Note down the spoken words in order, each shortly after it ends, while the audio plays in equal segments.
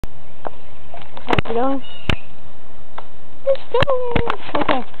Okay, go. It's going.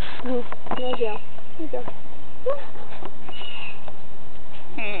 Okay. No go. Here you go.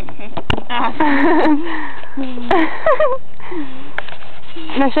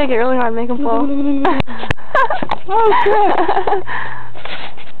 Now shake it really hard, make him fall. Oh shit!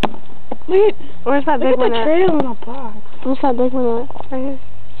 Wait, where's that big one at? Look at the trail in a box. Where's that big one at? Right here.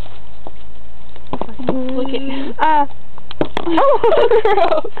 Look it. Oh,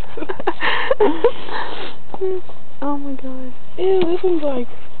 gross. Oh my god. Ew, this one's like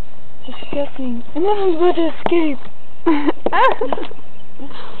disgusting. And this one's about to escape.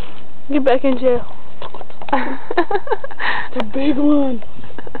 Get back in jail. The big one.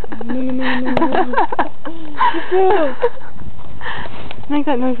 No. Make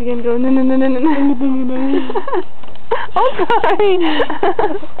that noise again. Go no. Oh, sorry.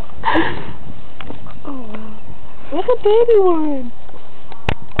 Oh wow. Look a baby one.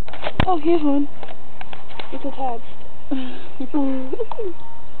 Oh, here's one. It's a tards.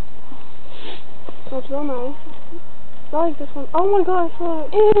 That's real nice. I like this one. Oh my gosh,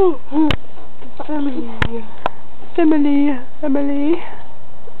 look. Ew. Family.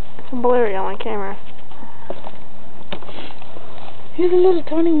 It's blurry on my camera. Here's a little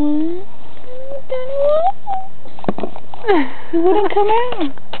tiny one. It wouldn't come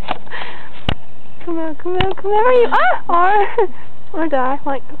out. Come out. Where you are. Or die,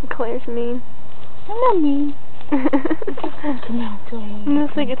 like Claire's mean. I'm not mean. It just won't come out till I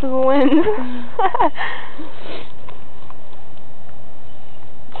just think it's the wind.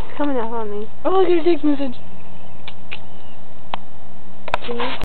 It's coming out on me. Oh, I got a text message.